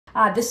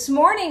This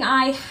morning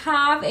I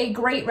have a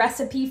great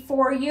recipe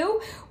for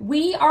you.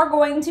 We are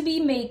going to be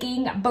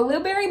making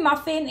blueberry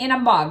muffin in a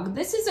mug.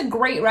 This is a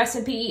great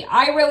recipe.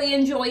 I really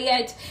enjoy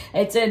it.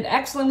 It's an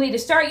excellent way to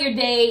start your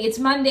day. It's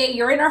Monday,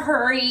 you're in a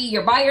hurry,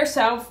 you're by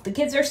yourself, the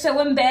kids are still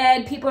in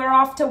bed, people are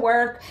off to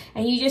work,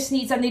 and you just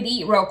need something to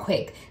eat real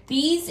quick.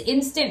 These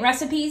instant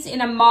recipes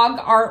in a mug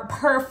are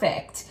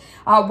perfect.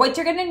 What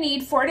you're gonna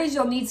need for it is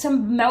you'll need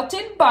some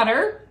melted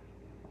butter.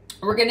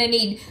 We're gonna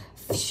need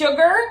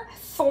sugar,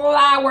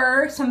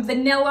 flour, some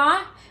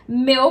vanilla,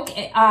 milk,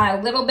 a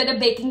little bit of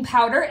baking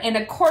powder, and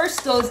of course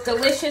those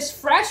delicious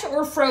fresh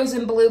or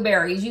frozen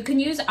blueberries. You can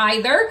use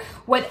either,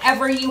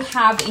 whatever you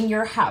have in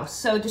your house.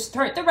 So to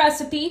start the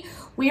recipe,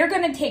 we are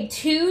going to take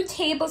 2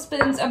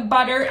 tablespoons of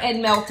butter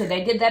and melt it.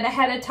 I did that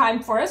ahead of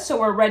time for us, so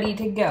we're ready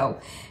to go.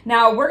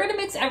 Now we're going to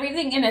mix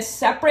everything in a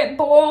separate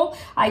bowl.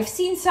 I've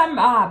seen some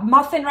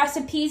muffin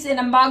recipes in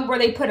a mug where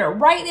they put it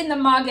right in the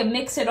mug and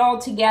mix it all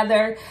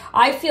together.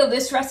 I feel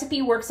this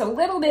recipe works a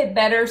little bit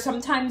better.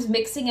 Sometimes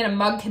mixing in a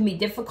mug can be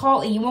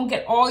difficult and you won't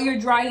get all your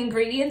dry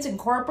ingredients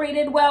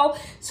incorporated well.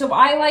 So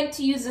I like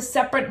to use a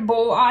separate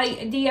bowl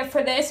idea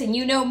for this, and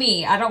you know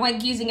me, I don't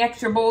like using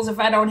extra bowls if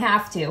I don't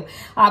have to.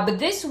 But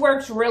this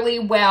works really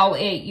well.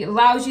 It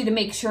allows you to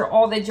make sure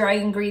all the dry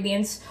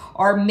ingredients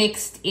are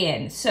mixed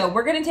in. So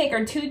we're going to take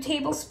our 2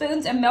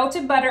 tablespoons of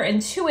melted butter,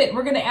 and to it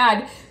we're going to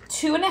add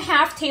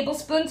 2.5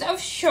 tablespoons of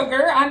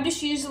sugar. I'm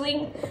just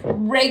using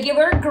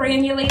regular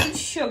granulated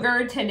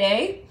sugar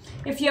today.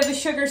 If you have a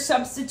sugar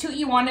substitute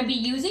you want to be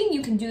using,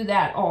 you can do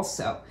that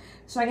also.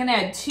 So I'm going to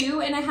add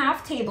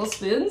 2.5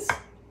 tablespoons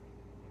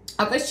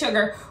of the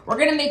sugar. We're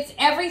going to mix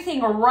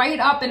everything right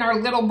up in our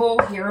little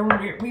bowl here.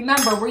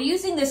 Remember, we're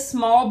using this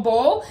small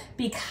bowl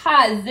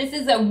because this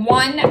is a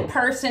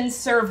 1-person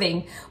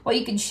serving. Well,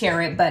 you can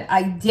share it, but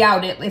I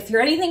doubt it. If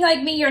you're anything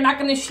like me, you're not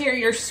going to share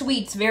your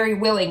sweets very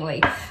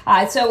willingly.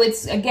 So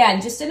it's, again,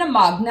 just in a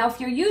mug. Now,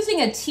 if you're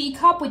using a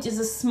teacup, which is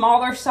a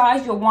smaller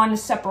size, you'll want to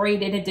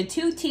separate it into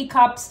 2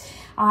 teacups.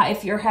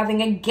 If you're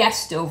having a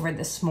guest over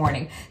this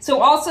morning.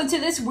 So also to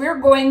this, we're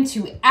going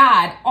to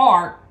add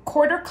our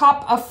 1/4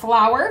 cup of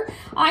flour.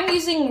 I'm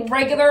using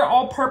regular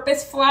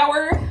all-purpose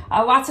flour.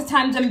 Lots of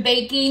times I'm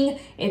baking,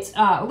 it's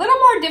a little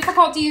more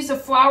difficult to use the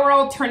flour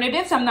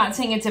alternatives. I'm not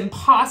saying it's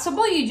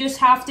impossible. You just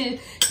have to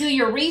do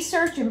your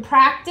research and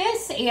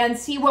practice and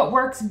see what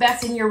works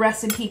best in your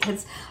recipe,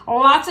 because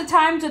lots of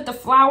times with the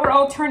flour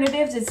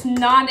alternatives, it's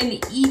not an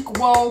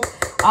equal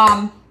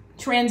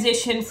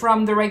transition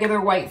from the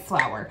regular white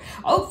flour.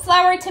 Oat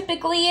flour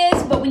typically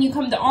is, but when you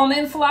come to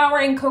almond flour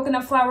and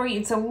coconut flour,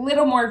 it's a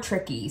little more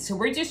tricky. So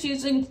we're just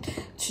using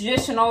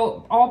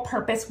traditional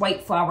all-purpose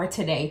white flour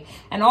today.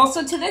 And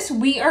also to this,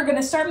 we are going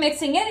to start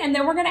mixing it, and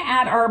then we're going to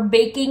add our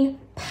baking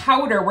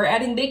powder. We're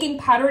adding baking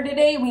powder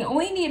today. We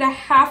only need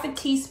 1/2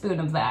 teaspoon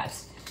of that.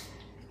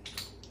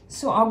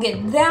 So I'll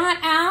get that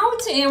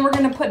out, and we're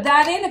going to put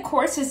that in. Of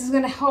course, this is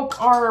going to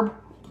help our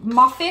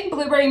muffin,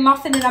 blueberry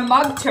muffin in a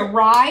mug, to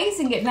rise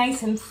and get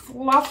nice and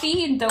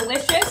fluffy and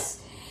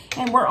delicious.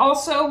 And we're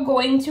also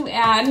going to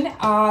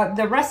add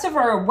the rest of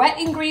our wet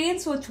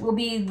ingredients, which will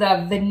be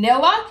the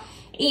vanilla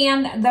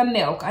and the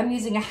milk. I'm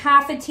using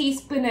 1/2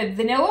 teaspoon of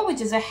vanilla,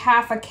 which is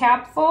 1/2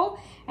 capful,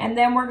 and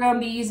then we're going to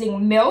be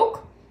using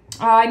milk.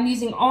 I'm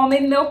using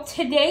almond milk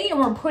today, and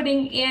we're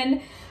putting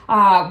in,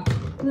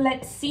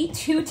 let's see,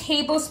 2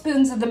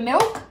 tablespoons of the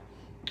milk.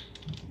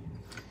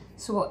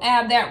 So we'll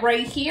add that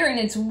right here, and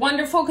it's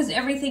wonderful because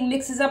everything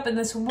mixes up in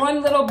this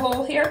one little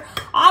bowl here.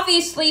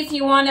 Obviously, if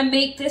you want to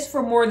make this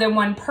for more than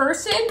 1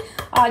 person,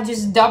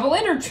 just double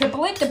it or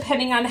triple it,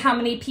 depending on how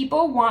many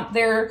people want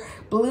their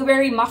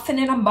blueberry muffin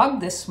in a mug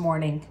this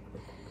morning.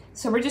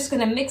 So we're just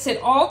going to mix it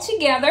all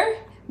together,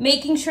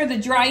 making sure the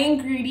dry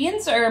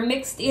ingredients are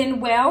mixed in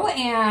well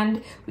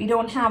and we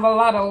don't have a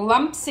lot of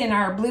lumps in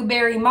our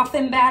blueberry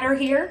muffin batter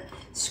here.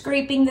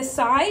 Scraping the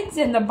sides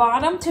and the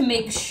bottom to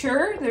make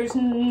sure there's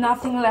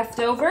nothing left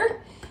over.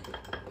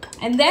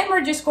 And then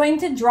we're just going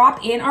to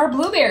drop in our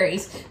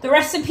blueberries. The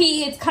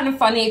recipe, it's kind of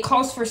funny, it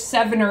calls for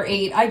 7 or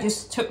 8. I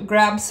just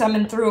grabbed some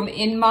and threw them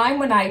in mine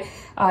when I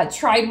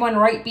tried one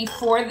right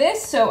before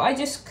this. So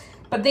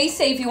but they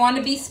say if you want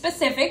to be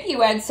specific,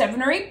 you add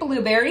 7 or 8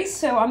 blueberries.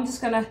 So I'm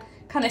just gonna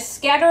kind of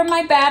scatter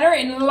my batter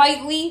and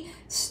lightly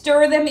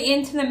stir them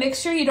into the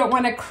mixture. You don't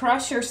want to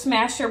crush or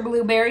smash your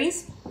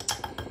blueberries.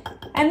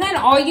 And then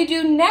all you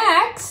do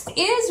next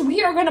is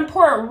we are going to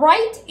pour it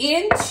right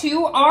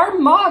into our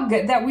mug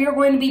that we are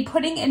going to be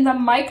putting in the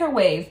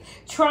microwave.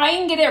 Try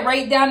and get it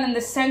right down in the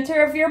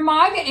center of your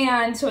mug,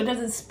 and so it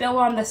doesn't spill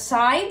on the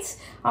sides.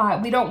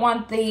 We don't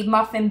want the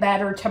muffin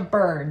batter to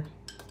burn.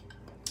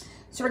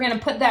 So we're going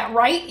to put that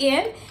right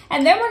in,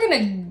 and then we're going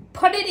to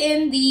put it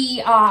in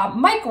the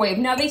microwave.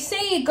 Now they say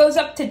it goes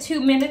up to 2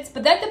 minutes,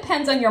 but that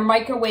depends on your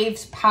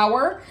microwave's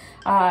power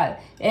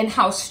and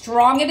how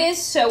strong it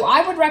is. So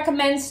I would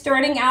recommend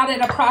starting out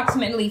at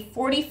approximately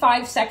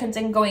 45 seconds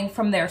and going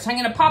from there. So I'm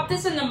going to pop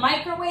this in the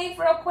microwave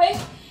real quick,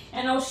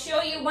 and I'll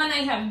show you when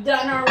I have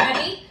done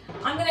already.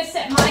 I'm going to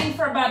set mine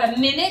for about a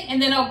minute,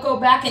 and then I'll go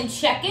back and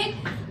check it.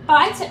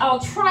 But I'll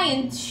try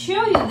and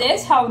show you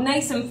this, how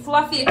nice and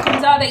fluffy it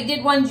comes out. I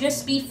did one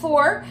just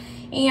before,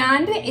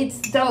 and it's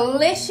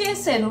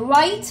delicious and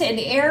light and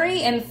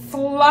airy and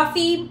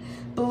fluffy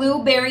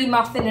blueberry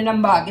muffin in a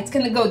mug. It's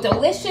gonna go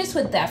delicious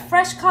with that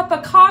fresh cup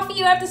of coffee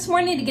you have this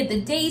morning to get the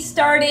day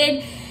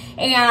started.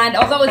 And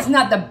although it's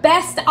not the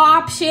best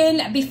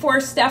option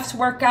before Steph's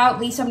workout,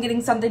 at least I'm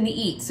getting something to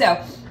eat.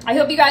 So I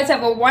hope you guys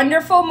have a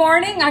wonderful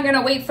morning. I'm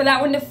gonna wait for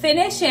that one to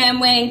finish, and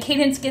when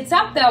Cadence gets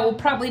up, that will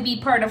probably be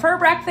part of her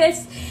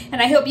breakfast.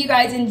 And I hope you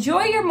guys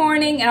enjoy your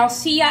morning, and I'll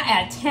see ya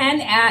at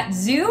 10 at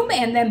Zoom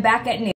and then back at noon.